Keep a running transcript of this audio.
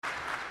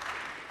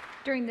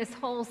During this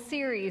whole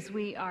series,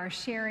 we are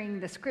sharing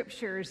the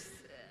scriptures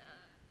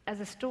as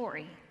a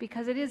story,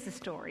 because it is a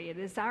story. It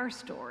is our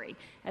story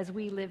as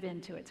we live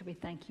into it. So we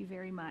thank you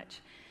very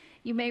much.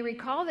 You may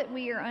recall that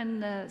we are on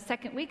the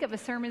second week of a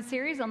sermon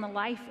series on the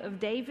life of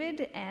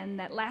David, and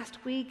that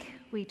last week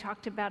we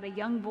talked about a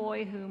young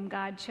boy whom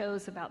God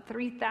chose about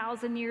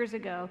 3,000 years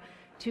ago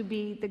to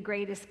be the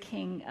greatest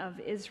king of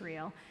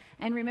Israel.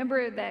 And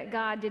remember that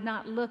God did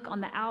not look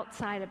on the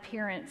outside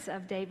appearance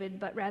of David,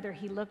 but rather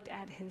he looked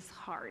at his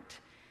heart.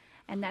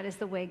 And that is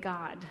the way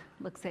God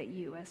looks at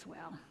you as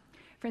well.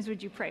 Friends,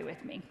 would you pray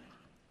with me?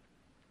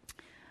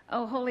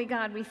 Oh, holy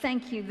God, we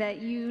thank you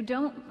that you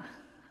don't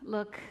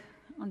look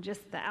on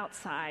just the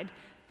outside,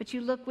 but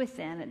you look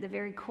within at the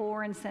very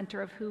core and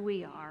center of who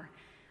we are.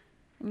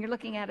 And you're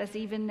looking at us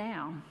even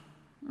now.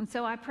 And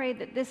so I pray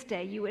that this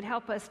day you would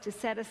help us to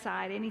set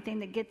aside anything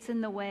that gets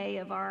in the way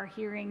of our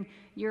hearing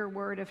your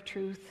word of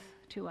truth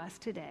to us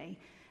today.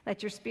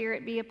 Let your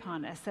spirit be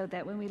upon us so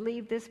that when we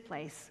leave this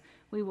place,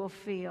 we will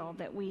feel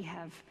that we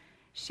have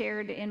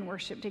shared in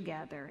worship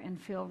together and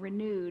feel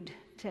renewed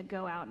to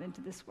go out into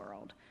this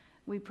world.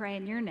 We pray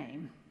in your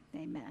name.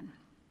 Amen.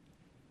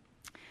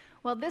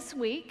 Well, this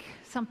week,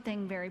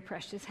 something very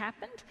precious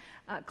happened.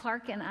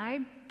 Clark and I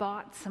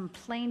bought some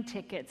plane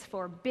tickets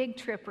for a big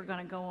trip we're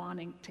going to go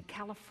on to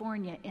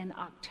California in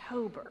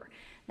October.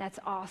 That's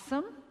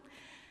awesome.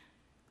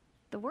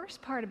 The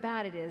worst part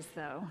about it is,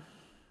 though,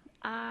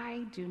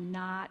 I do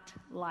not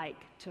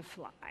like to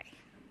fly.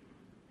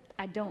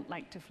 I don't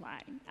like to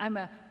fly. I'm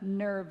a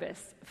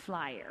nervous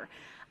flyer.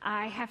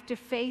 I have to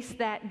face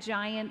that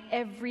giant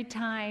every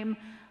time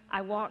I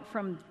walk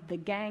from the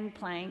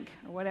gangplank,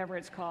 or whatever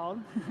it's called,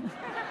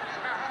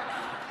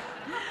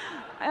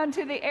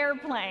 onto the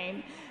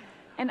airplane.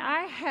 And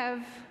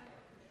I've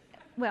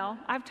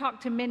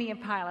talked to many a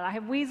pilot. I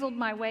have weaseled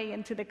my way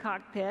into the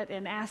cockpit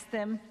and asked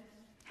them,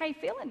 how you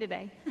feeling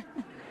today?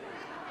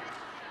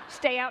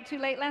 Stay out too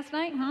late last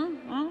night?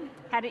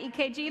 Had an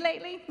EKG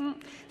lately?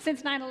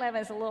 Since 9/11,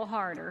 it's a little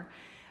harder.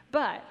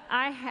 But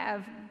I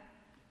have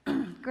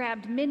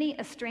grabbed many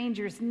a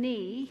stranger's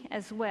knee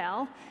as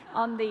well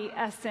on the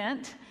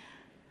ascent.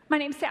 My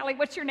name's Sally.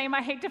 What's your name?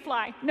 I hate to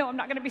fly. No, I'm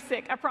not going to be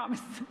sick. I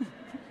promise.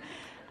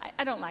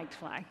 I don't like to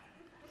fly.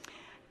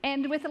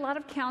 And with a lot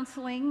of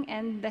counseling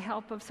and the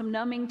help of some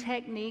numbing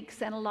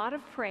techniques and a lot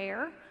of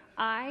prayer,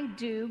 I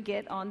do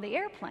get on the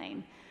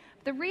airplane.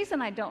 The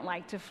reason I don't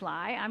like to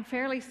fly, I'm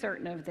fairly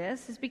certain of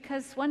this, is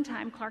because one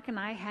time Clark and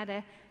I had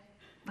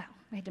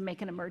to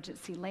make an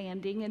emergency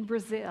landing in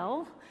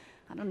Brazil.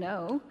 I don't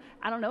know,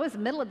 it was the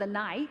middle of the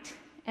night,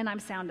 and I'm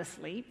sound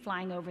asleep,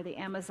 flying over the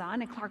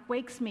Amazon, and Clark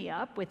wakes me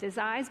up with his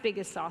eyes big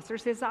as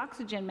saucers, his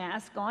oxygen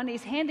mask on.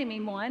 He's handing me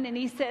one, and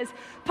he says,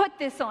 put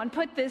this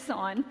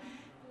on.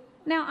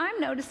 Now, I'm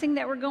noticing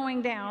that we're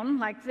going down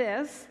like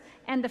this,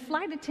 and the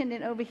flight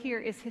attendant over here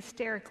is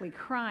hysterically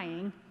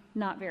crying,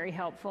 not very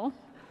helpful.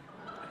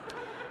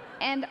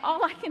 And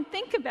all I can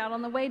think about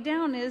on the way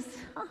down is,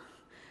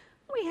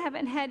 we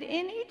haven't had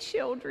any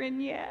children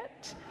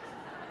yet.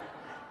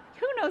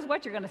 Who knows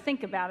what you're going to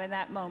think about in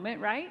that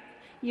moment, right?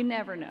 You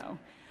never know.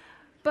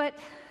 But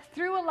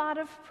through a lot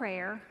of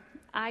prayer,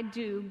 I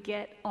do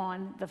get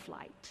on the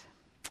flight.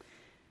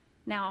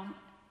 Now,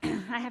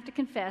 I have to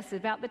confess,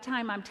 about the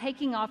time I'm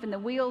taking off and the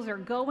wheels are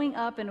going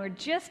up and we're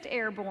just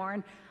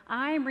airborne,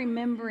 I'm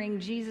remembering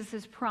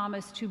Jesus'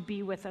 promise to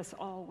be with us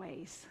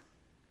always.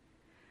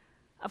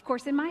 Of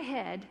course, in my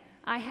head,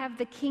 I have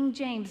the King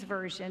James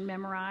Version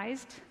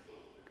memorized.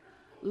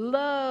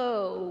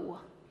 Lo,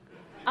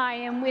 I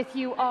am with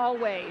you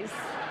always.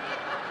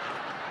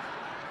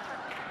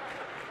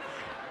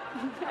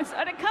 So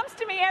it comes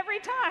to me every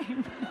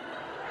time.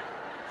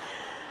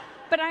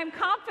 But I'm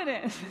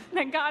confident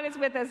that God is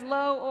with us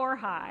low or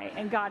high,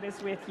 and God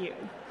is with you.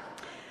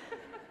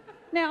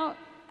 Now,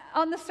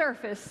 on the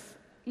surface,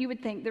 you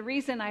would think the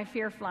reason I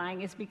fear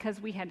flying is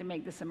because we had to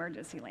make this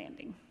emergency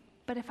landing.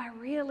 But if I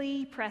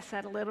really press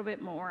that a little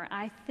bit more,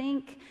 I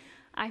think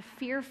I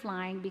fear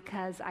flying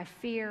because I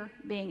fear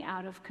being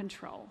out of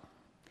control.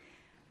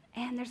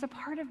 And there's a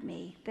part of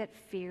me that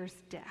fears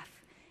death.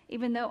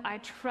 Even though I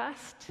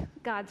trust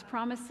God's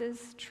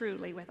promises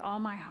truly with all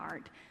my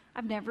heart,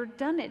 I've never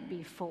done it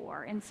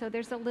before. And so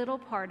there's a little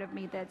part of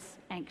me that's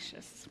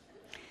anxious.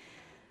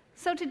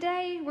 So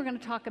today we're going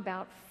to talk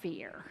about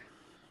fear.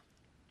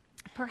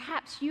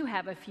 Perhaps you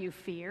have a few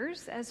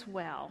fears as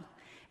well.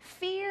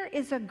 Fear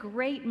is a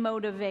great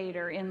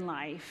motivator in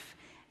life.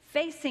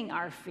 Facing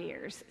our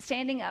fears,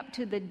 standing up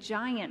to the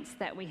giants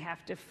that we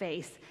have to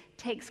face,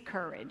 takes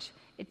courage.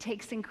 It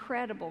takes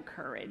incredible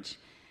courage.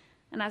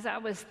 And as I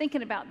was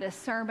thinking about this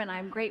sermon,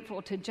 I'm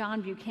grateful to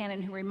John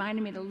Buchanan, who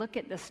reminded me to look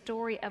at the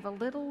story of a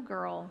little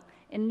girl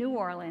in New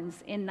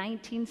Orleans in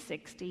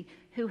 1960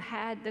 who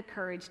had the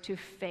courage to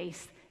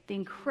face the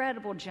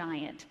incredible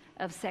giant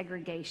of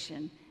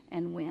segregation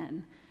and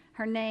win.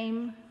 Her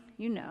name,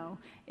 you know,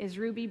 is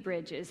Ruby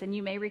Bridges. And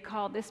you may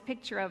recall this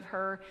picture of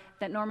her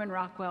that Norman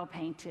Rockwell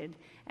painted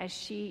as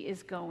she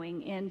is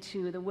going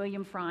into the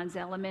William Franz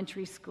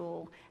Elementary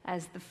School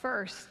as the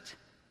first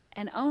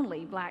and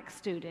only black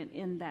student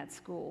in that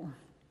school.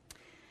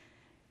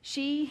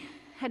 She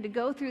had to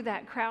go through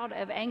that crowd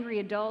of angry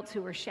adults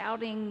who were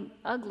shouting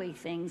ugly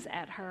things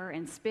at her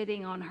and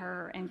spitting on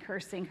her and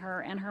cursing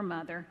her and her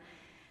mother.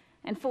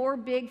 And 4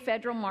 big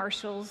federal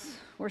marshals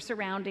were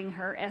surrounding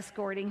her,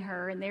 escorting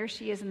her, and there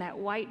she is in that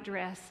white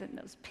dress and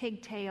those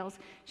pigtails.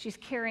 She's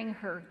carrying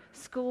her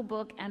school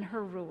book and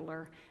her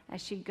ruler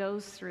as she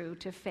goes through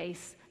to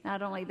face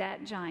not only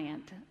that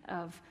giant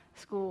of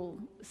school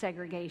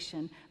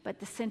segregation, but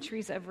the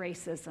centuries of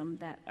racism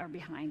that are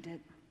behind it.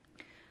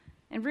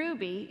 And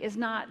Ruby is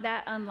not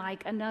that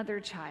unlike another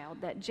child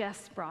that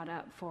Jess brought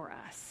up for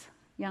us,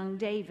 young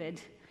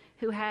David,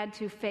 who had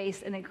to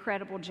face an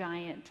incredible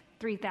giant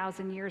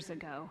 3,000 years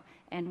ago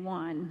and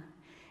won.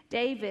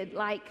 David,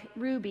 like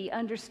Ruby,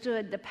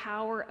 understood the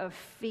power of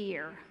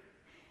fear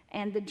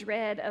and the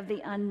dread of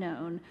the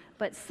unknown,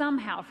 but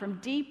somehow from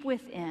deep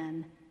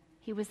within,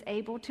 he was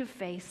able to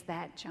face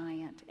that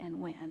giant and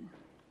win.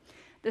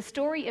 The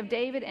story of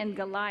David and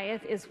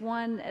Goliath is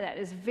one that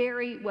is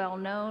very well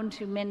known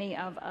to many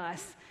of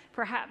us.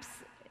 Perhaps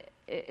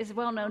is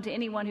well known to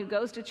anyone who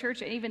goes to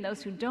church and even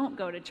those who don't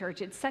go to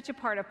church. It's such a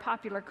part of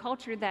popular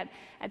culture that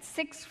at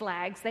Six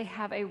Flags they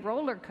have a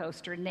roller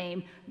coaster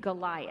named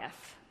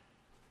Goliath.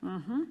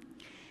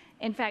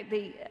 In fact,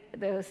 the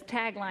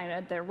tagline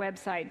at their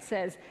website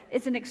says,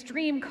 it's an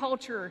extreme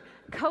culture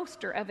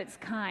coaster of its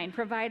kind,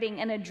 providing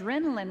an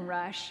adrenaline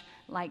rush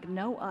like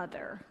no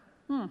other.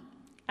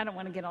 I don't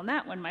want to get on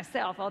that one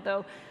myself,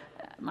 although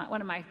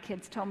one of my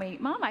kids told me,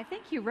 Mom, I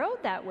think you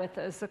rode that with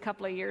us a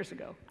couple of years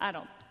ago. I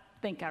don't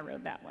think I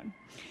rode that one.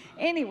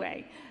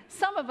 Anyway,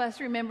 some of us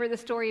remember the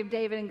story of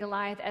David and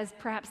Goliath as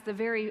perhaps the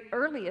very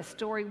earliest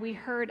story we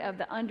heard of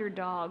the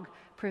underdog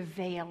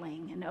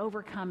prevailing and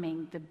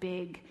overcoming the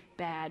big,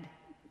 bad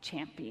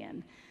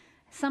champion.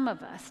 Some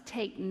of us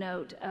take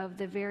note of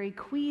the very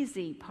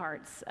queasy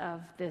parts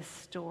of this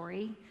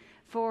story.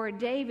 For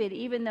David,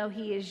 even though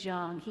he is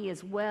young, he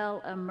is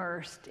well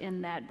immersed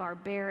in that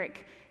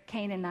barbaric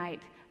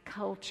Canaanite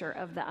culture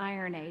of the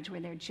Iron Age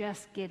where they're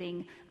just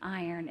getting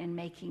iron and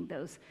making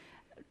those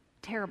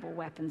terrible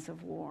weapons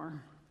of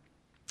war.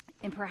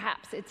 And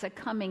perhaps it's a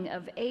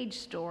coming-of-age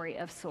story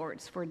of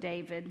sorts for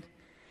David.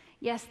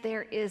 Yes,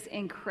 there is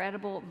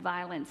incredible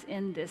violence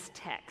in this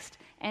text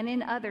and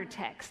in other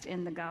texts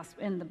in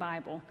the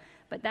Bible,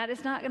 but that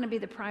is not going to be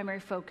the primary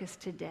focus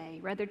today.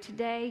 Rather,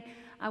 today,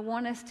 I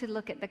want us to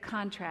look at the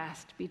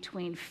contrast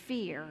between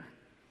fear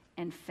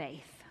and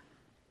faith.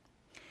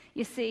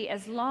 You see,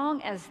 as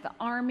long as the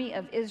army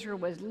of Israel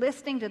was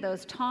listening to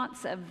those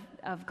taunts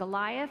of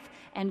Goliath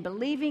and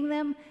believing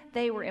them,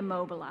 they were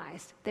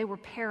immobilized. They were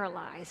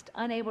paralyzed,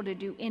 unable to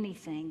do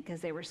anything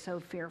because they were so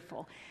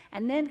fearful.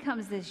 And then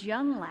comes this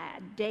young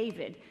lad,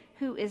 David,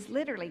 who is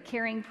literally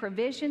carrying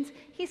provisions.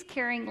 He's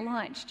carrying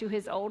lunch to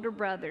his older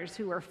brothers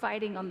who are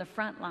fighting on the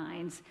front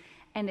lines.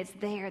 And it's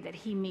there that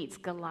he meets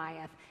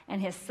Goliath.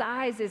 And his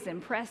size is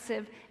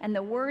impressive, and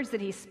the words that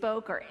he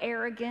spoke are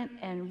arrogant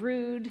and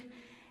rude.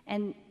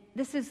 And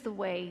this is the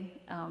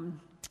way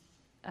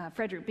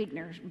Frederick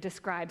Buechner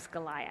describes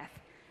Goliath.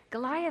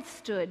 Goliath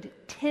stood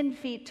 10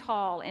 feet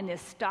tall in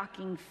his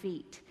stocking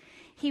feet.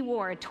 He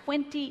wore a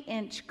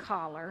 20-inch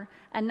collar,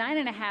 a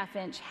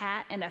 9.5-inch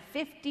hat, and a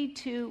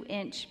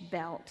 52-inch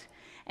belt.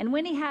 And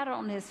when he had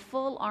on his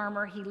full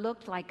armor, he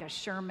looked like a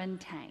Sherman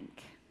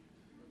tank.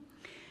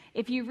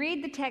 If you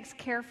read the text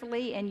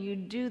carefully and you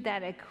do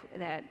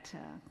that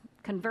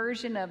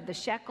conversion of the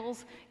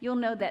shekels, you'll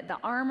know that the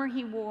armor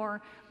he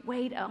wore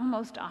weighed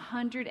almost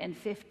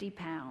 150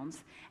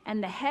 pounds.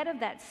 And the head of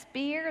that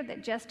spear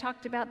that Jess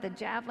talked about, the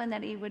javelin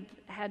that he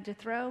had to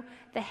throw,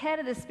 the head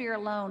of the spear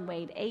alone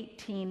weighed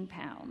 18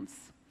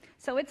 pounds.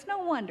 So it's no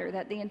wonder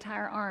that the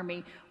entire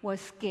army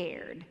was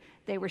scared.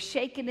 They were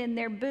shaking in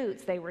their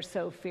boots. They were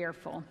so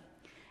fearful.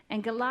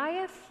 And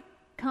Goliath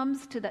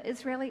comes to the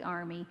Israeli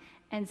army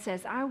and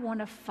says, I want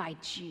to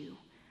fight you.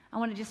 I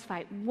want to just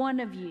fight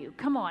one of you.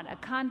 Come on, a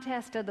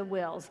contest of the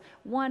wills,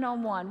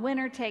 one-on-one,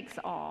 winner takes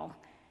all.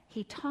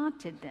 He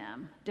taunted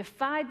them,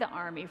 defied the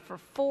army for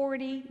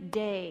 40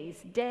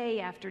 days, day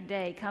after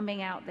day,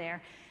 coming out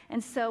there.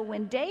 And so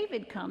when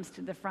David comes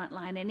to the front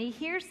line and he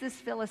hears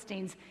this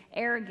Philistine's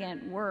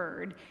arrogant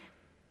word,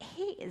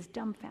 he is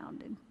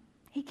dumbfounded.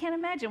 He can't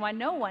imagine why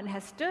no one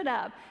has stood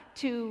up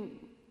to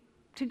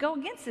go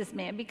against this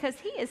man, because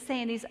he is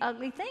saying these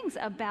ugly things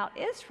about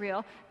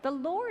Israel, the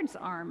Lord's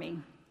army.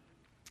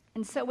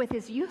 And so with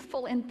his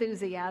youthful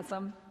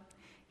enthusiasm,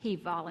 he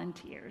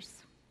volunteers.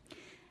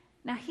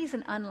 Now, he's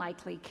an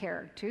unlikely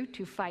character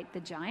to fight the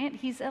giant.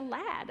 He's a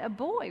lad, a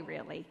boy,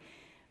 really.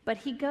 But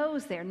he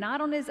goes there not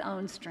on his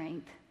own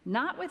strength,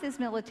 not with his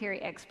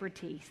military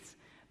expertise,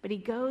 but he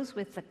goes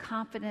with the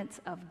confidence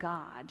of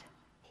God.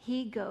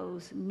 He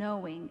goes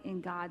knowing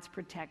in God's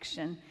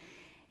protection.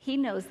 He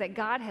knows that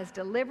God has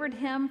delivered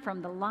him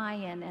from the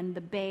lion and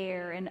the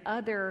bear and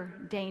other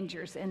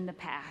dangers in the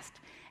past.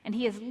 And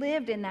he has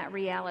lived in that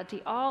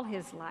reality all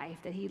his life,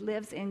 that he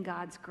lives in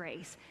God's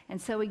grace.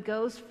 And so he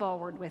goes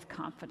forward with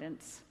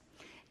confidence.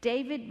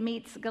 David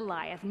meets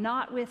Goliath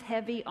not with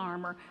heavy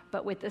armor,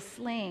 but with a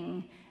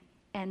sling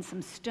and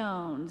some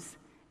stones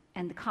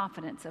and the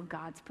confidence of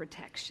God's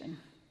protection.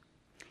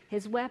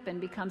 His weapon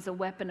becomes a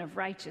weapon of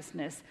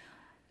righteousness,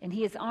 and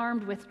he is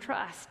armed with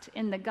trust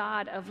in the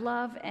God of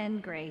love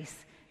and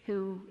grace,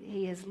 who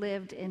he has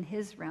lived in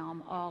his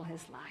realm all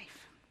his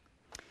life.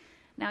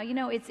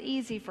 Now, it's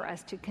easy for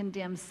us to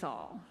condemn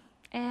Saul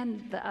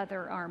and the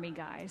other army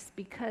guys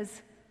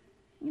because,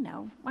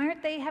 why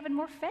aren't they having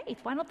more faith?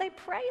 Why don't they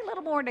pray a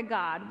little more to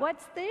God?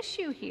 What's the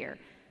issue here?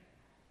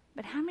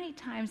 But how many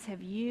times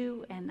have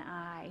you and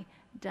I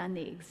done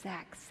the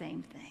exact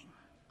same thing?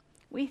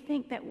 We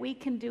think that we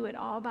can do it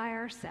all by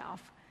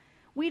ourselves.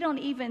 We don't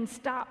even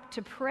stop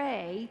to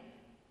pray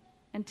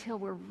until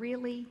we're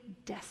really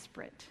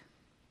desperate.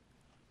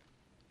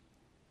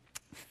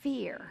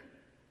 Fear,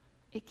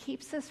 it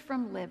keeps us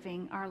from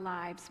living our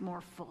lives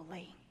more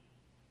fully.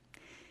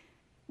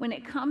 When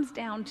it comes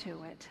down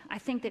to it, I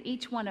think that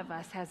each one of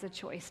us has a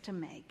choice to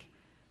make.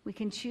 We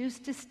can choose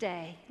to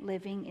stay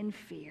living in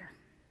fear.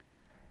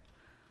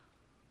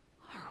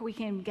 Or we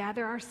can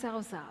gather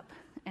ourselves up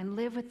and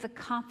live with the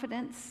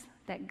confidence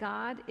that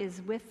God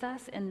is with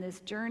us in this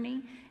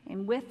journey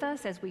and with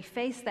us as we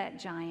face that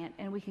giant,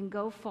 and we can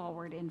go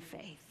forward in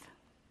faith.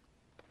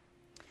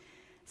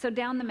 So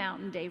down the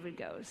mountain David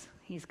goes.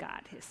 He's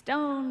got his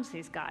stones,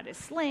 he's got his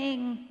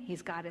sling,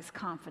 he's got his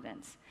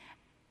confidence.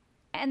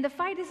 And the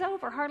fight is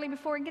over hardly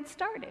before it gets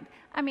started.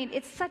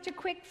 It's such a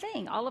quick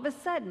thing. All of a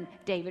sudden,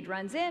 David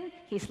runs in,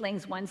 he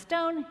slings one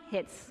stone,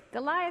 hits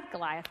Goliath,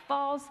 Goliath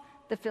falls,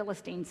 the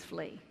Philistines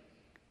flee.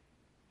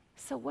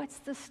 So what's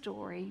the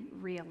story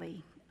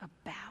really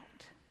about?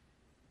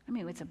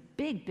 It's a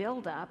big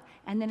buildup,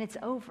 and then it's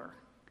over.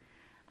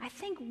 I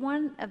think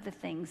one of the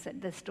things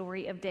that the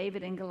story of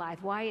David and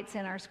Goliath, why it's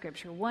in our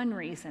scripture, one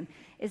reason,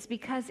 is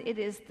because it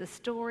is the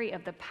story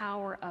of the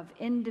power of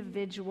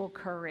individual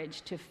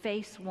courage to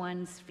face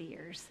one's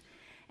fears,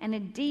 and a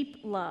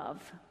deep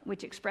love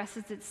which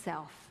expresses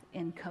itself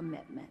in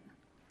commitment.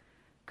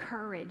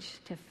 Courage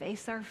to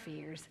face our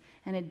fears,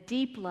 and a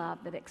deep love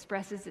that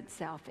expresses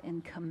itself in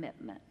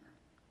commitment.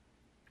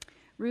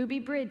 Ruby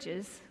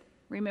Bridges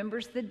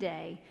remembers the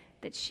day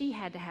that she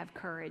had to have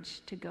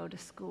courage to go to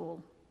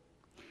school.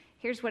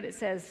 Here's what it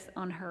says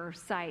on her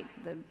site,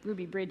 the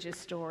Ruby Bridges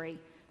story.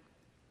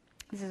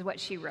 This is what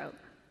she wrote.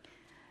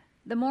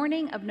 The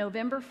morning of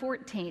November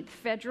 14th,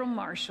 federal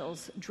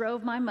marshals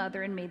drove my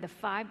mother and me the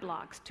 5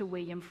 blocks to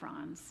William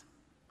Franz.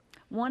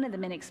 One of the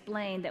men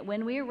explained that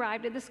when we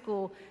arrived at the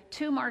school,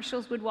 2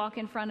 marshals would walk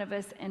in front of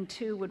us and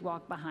 2 would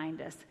walk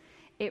behind us.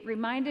 It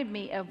reminded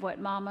me of what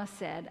Mama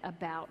said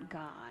about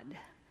God,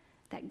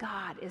 that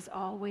God is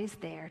always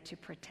there to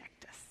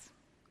protect us.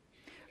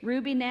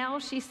 Ruby Nell,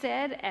 she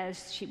said,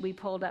 as we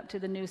pulled up to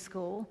the new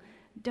school,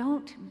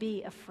 don't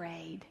be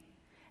afraid.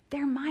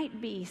 There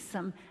might be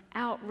some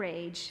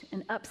outrage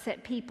and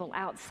upset people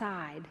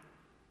outside,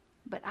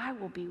 but I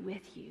will be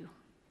with you.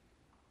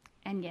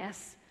 And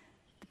yes,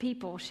 the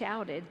people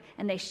shouted,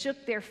 and they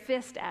shook their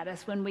fist at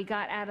us when we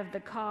got out of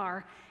the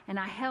car, and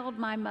I held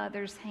my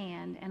mother's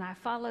hand, and I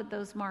followed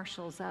those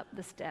marshals up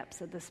the steps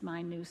of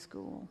my new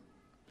school.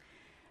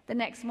 The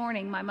next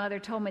morning, my mother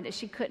told me that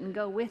she couldn't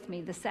go with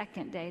me the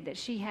second day, that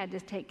she had to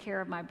take care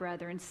of my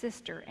brother and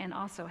sister and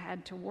also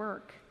had to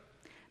work.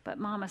 But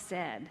Mama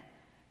said,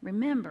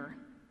 remember,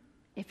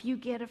 if you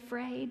get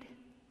afraid,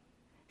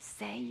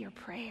 say your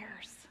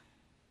prayers.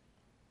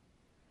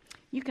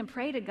 You can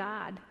pray to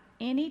God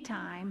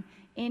anytime,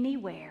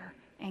 anywhere,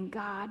 and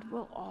God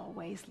will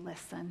always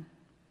listen.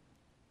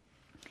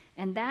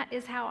 And that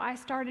is how I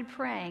started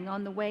praying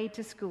on the way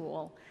to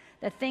school.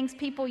 The things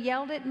people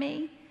yelled at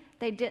me,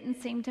 they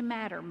didn't seem to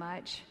matter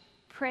much.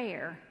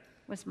 Prayer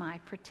was my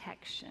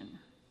protection.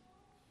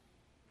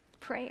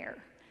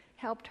 Prayer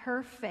helped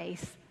her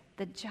face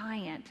the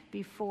giant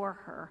before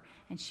her,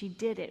 and she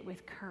did it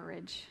with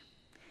courage.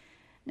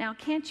 Now,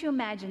 can't you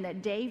imagine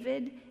that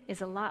David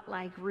is a lot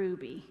like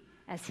Ruby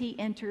as he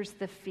enters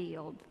the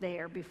field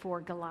there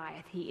before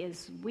Goliath? He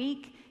is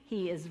weak,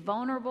 he is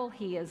vulnerable,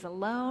 he is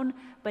alone,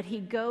 but he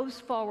goes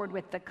forward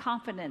with the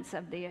confidence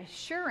of the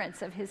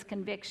assurance of his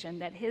conviction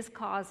that his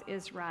cause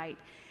is right.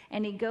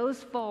 And he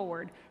goes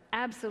forward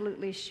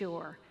absolutely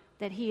sure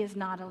that he is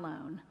not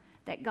alone,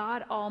 that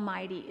God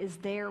Almighty is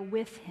there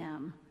with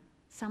him,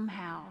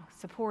 somehow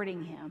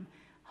supporting him,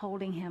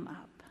 holding him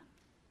up.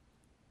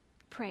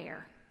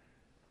 Prayer,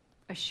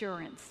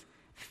 assurance,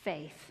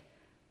 faith.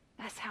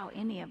 That's how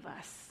any of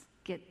us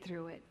get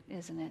through it,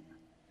 isn't it?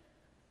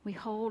 We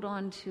hold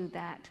on to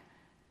that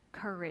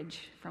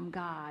courage from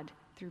God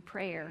through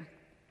prayer.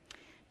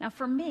 Now,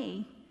 for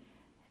me,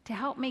 to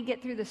help me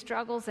get through the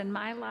struggles in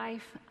my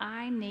life,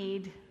 I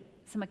need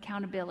some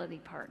accountability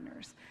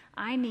partners.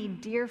 I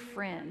need dear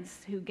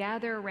friends who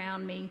gather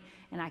around me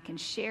and I can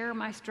share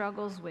my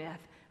struggles with,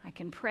 I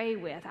can pray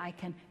with, I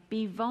can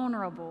be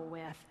vulnerable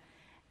with,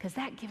 because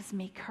that gives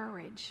me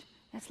courage.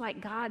 That's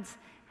like God's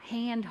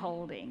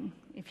hand-holding,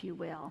 if you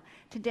will.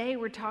 Today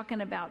we're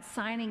talking about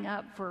signing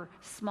up for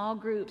small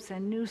groups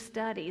and new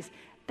studies.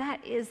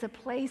 that is a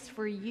place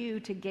for you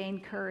to gain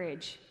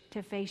courage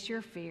to face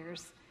your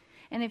fears.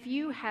 And if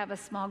you have a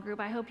small group,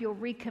 I hope you'll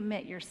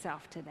recommit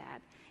yourself to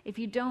that. If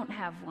you don't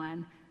have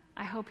one,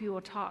 I hope you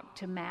will talk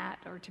to Matt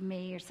or to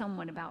me or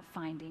someone about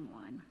finding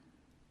one.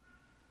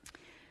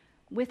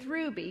 With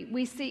Ruby,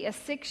 we see a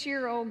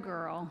 6-year-old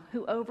girl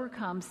who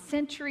overcomes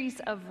centuries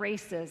of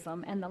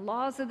racism and the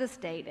laws of the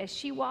state as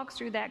she walks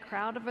through that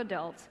crowd of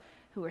adults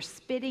who are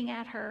spitting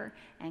at her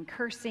and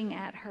cursing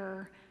at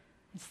her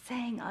and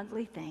saying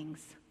ugly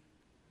things.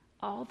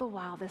 All the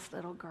while, this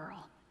little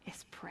girl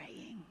is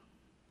praying.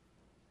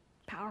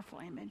 Powerful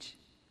image.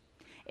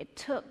 It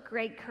took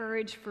great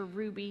courage for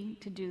Ruby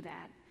to do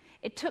that.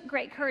 It took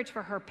great courage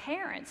for her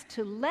parents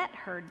to let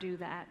her do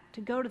that,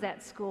 to go to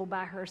that school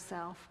by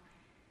herself.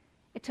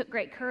 It took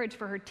great courage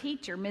for her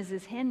teacher,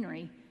 Mrs.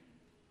 Henry,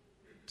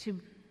 to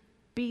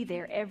be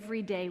there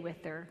every day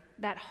with her.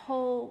 That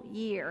whole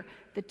year,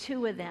 the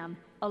two of them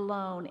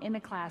alone in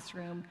a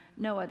classroom,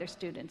 no other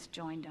students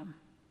joined them.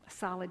 A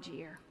solid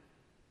year.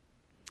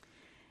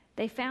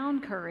 They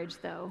found courage,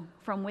 though,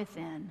 from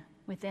within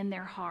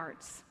their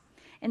hearts.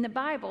 In the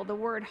Bible, the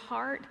word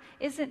heart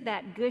isn't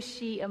that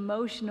gushy,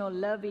 emotional,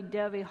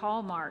 lovey-dovey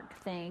Hallmark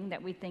thing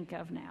that we think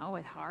of now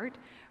with heart.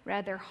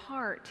 Rather,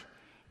 heart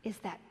is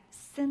that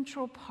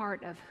central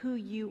part of who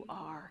you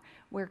are,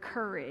 where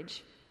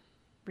courage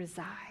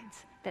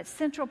resides. That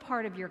central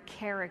part of your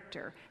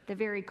character, the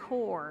very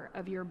core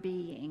of your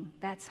being,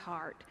 that's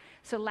heart.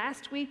 So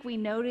last week we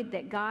noted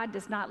that God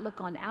does not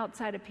look on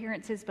outside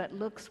appearances, but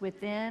looks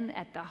within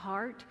at the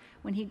heart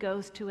when he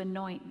goes to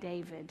anoint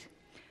David.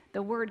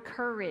 The word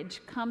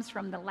courage comes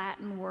from the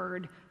Latin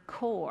word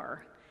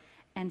cor,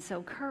 and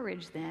so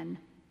courage then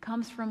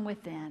comes from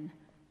within,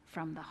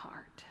 from the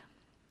heart.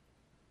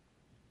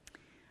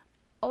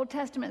 Old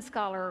Testament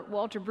scholar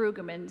Walter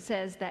Brueggemann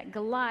says that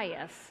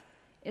Goliath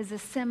is a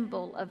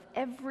symbol of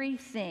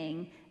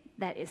everything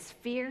that is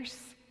fierce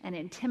and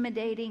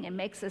intimidating and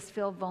makes us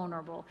feel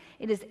vulnerable.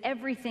 It is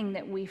everything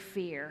that we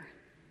fear,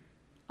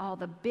 all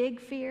the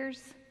big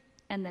fears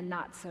and the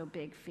not so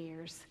big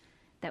fears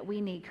that we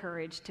need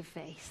courage to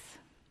face.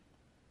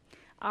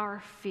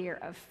 Our fear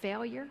of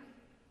failure,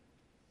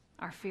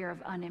 our fear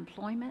of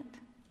unemployment,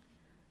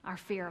 our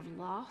fear of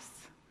loss,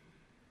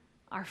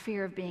 our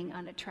fear of being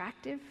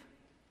unattractive,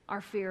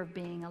 our fear of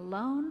being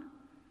alone,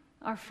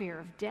 our fear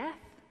of death,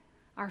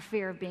 our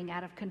fear of being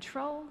out of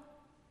control,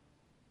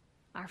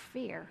 our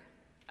fear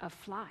of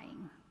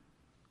flying.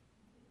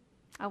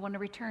 I want to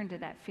return to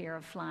that fear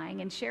of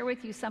flying and share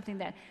with you something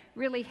that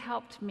really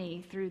helped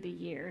me through the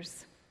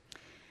years.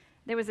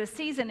 There was a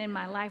season in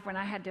my life when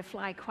I had to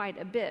fly quite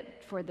a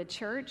bit for the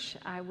church.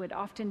 I would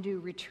often do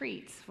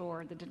retreats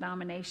for the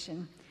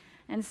denomination.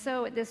 And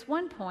so at this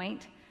one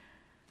point,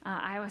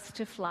 I was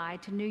to fly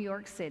to New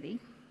York City.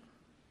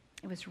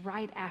 It was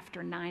right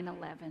after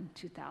 9/11,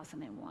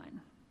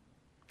 2001.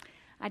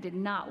 I did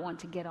not want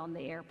to get on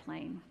the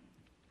airplane.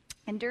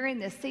 And during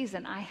this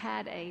season, I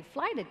had a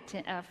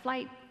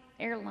flight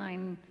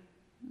airline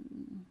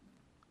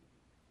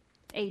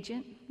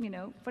agent,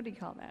 what do you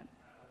call that?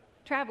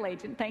 Travel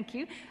agent, thank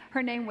you.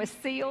 Her name was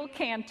Seal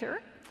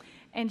Cantor,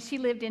 and she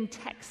lived in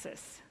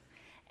Texas.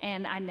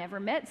 And I never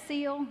met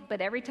Seal,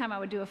 but every time I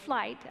would do a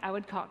flight, I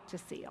would talk to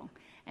Seal.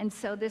 And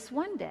so this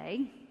one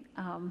day,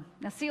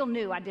 now Seal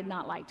knew I did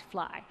not like to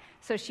fly,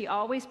 so she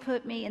always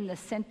put me in the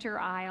center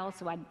aisle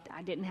so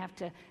I didn't have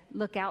to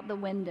look out the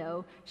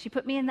window. She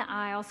put me in the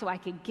aisle so I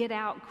could get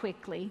out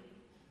quickly.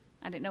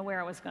 I didn't know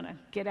where I was going to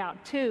get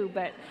out to,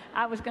 but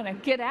I was going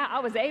to get out. I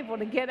was able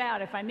to get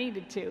out if I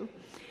needed to.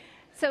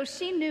 So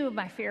she knew of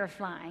my fear of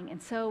flying,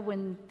 and so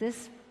when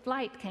this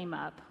flight came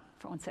up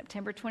on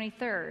September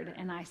 23rd,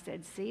 and I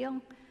said,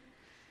 Seal,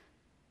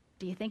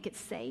 do you think it's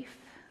safe?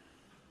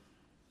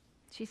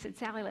 She said,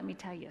 Sally, let me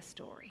tell you a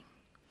story.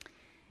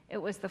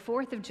 It was the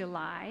 4th of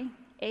July,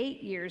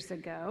 8 years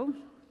ago,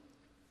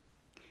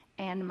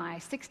 and my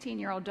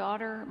 16-year-old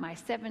daughter,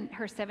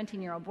 her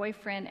 17-year-old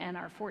boyfriend, and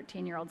our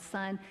 14-year-old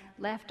son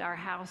left our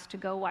house to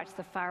go watch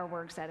the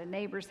fireworks at a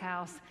neighbor's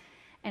house.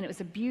 And it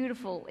was a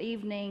beautiful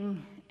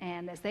evening,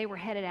 and as they were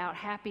headed out,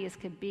 happy as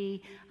could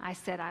be, I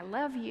said, I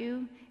love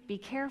you, be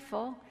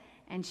careful.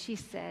 And she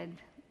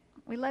said,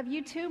 we love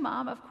you too,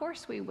 Mom, of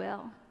course we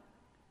will.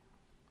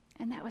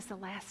 And that was the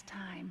last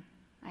time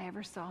I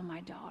ever saw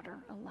my daughter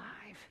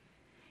alive.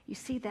 You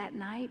see, that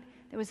night,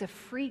 there was a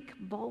freak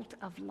bolt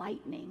of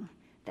lightning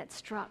that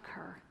struck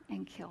her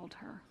and killed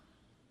her.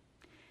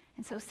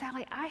 And so,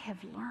 Sally, I have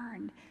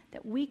learned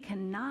that we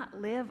cannot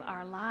live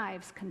our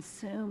lives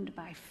consumed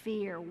by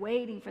fear,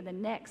 waiting for the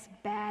next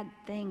bad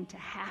thing to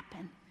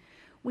happen.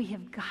 We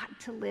have got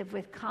to live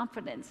with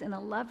confidence in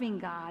a loving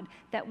God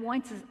that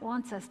wants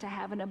us to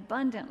have an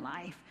abundant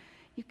life.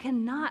 You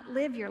cannot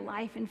live your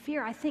life in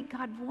fear. I think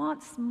God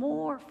wants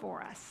more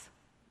for us.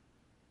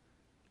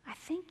 I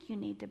think you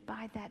need to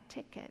buy that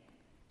ticket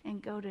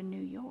and go to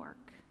New York.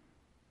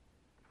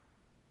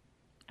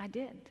 I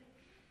did.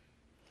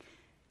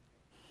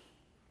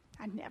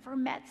 I never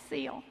met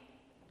Seal,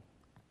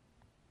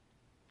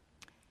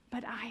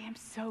 but I am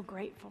so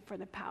grateful for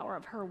the power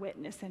of her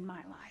witness in my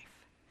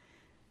life.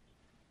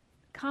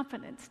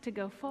 confidence to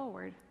go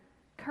forward,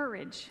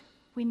 courage.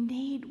 We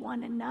need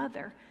one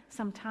another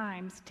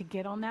sometimes to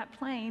get on that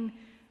plane.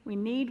 We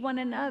need one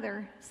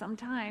another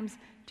sometimes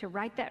to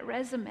write that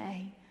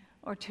resume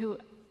or to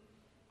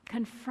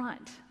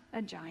confront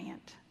a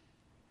giant.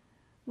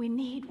 We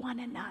need one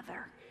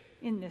another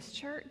in this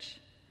church.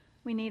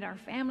 We need our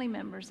family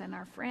members and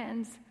our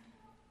friends.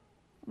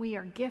 We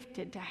are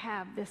gifted to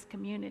have this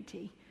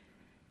community,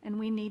 and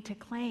we need to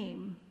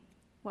claim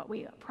what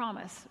we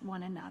promise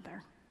one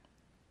another.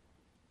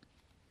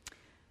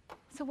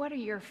 So what are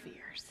your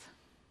fears?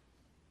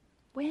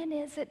 When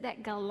is it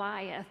that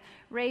Goliath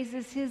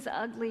raises his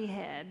ugly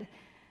head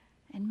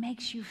and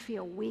makes you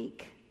feel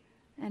weak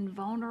and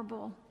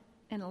vulnerable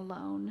and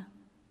alone?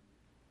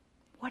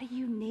 What do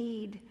you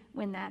need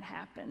when that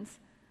happens?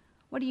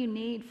 What do you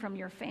need from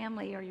your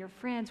family or your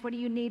friends? What do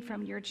you need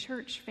from your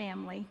church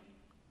family?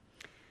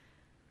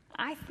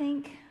 I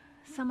think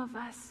some of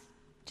us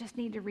just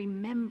need to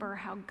remember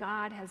how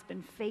God has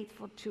been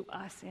faithful to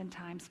us in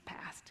times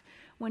past,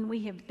 when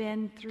we have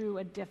been through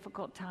a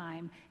difficult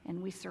time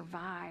and we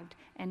survived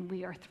and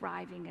we are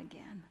thriving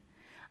again.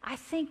 I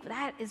think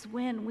that is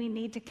when we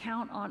need to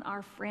count on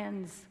our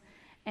friends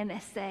and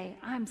say,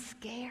 I'm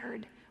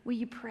scared. Will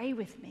you pray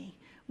with me?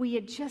 Will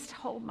you just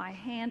hold my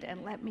hand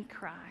and let me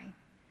cry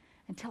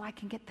until I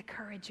can get the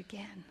courage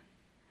again?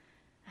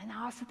 And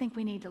I also think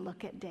we need to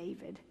look at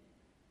David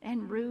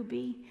and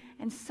Ruby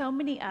and so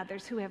many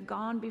others who have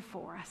gone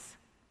before us.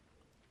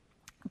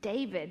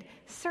 David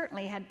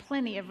certainly had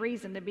plenty of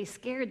reason to be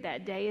scared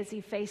that day as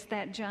he faced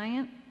that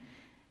giant,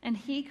 and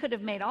he could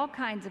have made all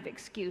kinds of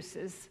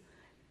excuses,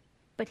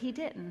 but he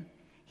didn't.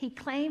 He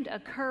claimed a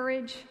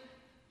courage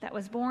that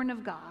was born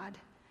of God,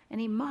 and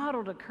he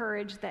modeled a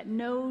courage that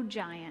no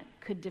giant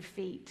could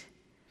defeat.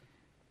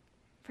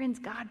 Friends,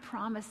 God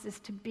promises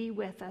to be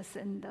with us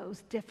in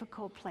those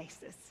difficult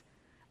places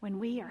when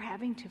we are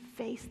having to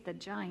face the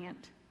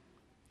giant.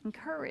 And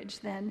courage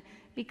then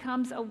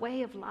becomes a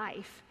way of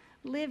life,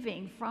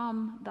 living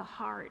from the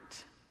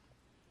heart.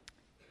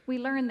 We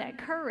learn that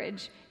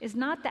courage is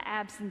not the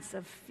absence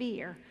of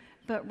fear,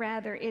 but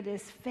rather it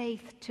is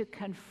faith to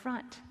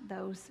confront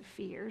those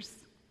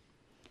fears.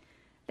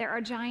 There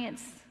are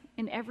giants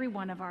in every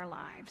one of our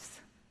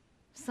lives.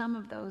 Some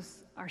of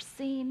those are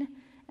seen,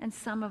 and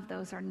some of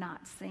those are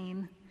not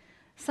seen.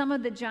 Some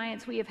of the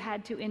giants we have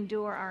had to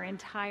endure our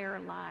entire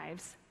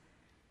lives,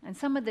 and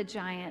some of the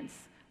giants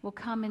will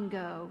come and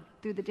go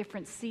through the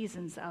different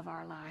seasons of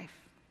our life.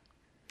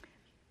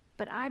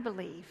 But I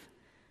believe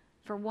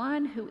for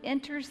one who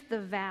enters the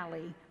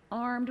valley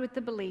armed with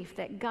the belief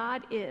that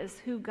God is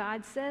who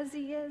God says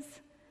he is,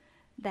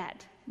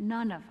 that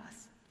none of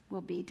us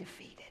will be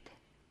defeated.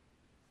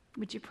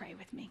 Would you pray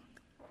with me?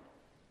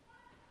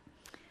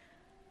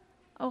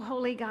 Oh,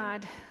 holy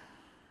God,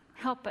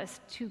 help us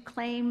to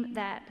claim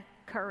that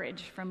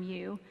courage from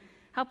you.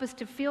 Help us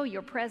to feel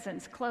your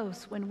presence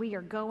close when we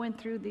are going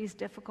through these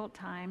difficult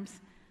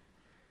times.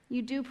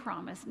 You do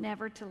promise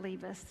never to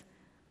leave us.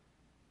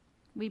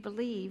 We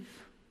believe.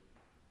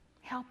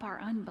 Help our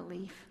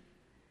unbelief.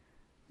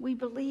 We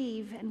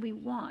believe and we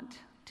want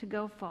to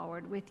go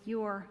forward with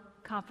your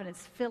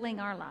confidence filling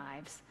our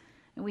lives.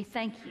 And we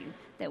thank you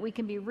that we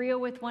can be real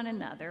with one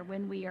another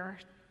when we are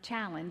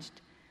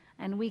challenged,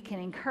 and we can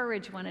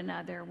encourage one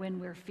another when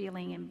we're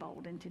feeling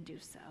emboldened to do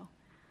so.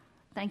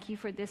 Thank you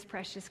for this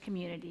precious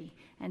community,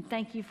 and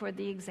thank you for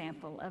the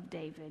example of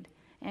David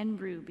and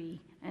Ruby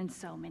and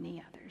so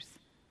many others.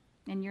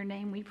 In your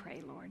name we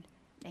pray, Lord.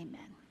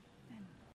 Amen.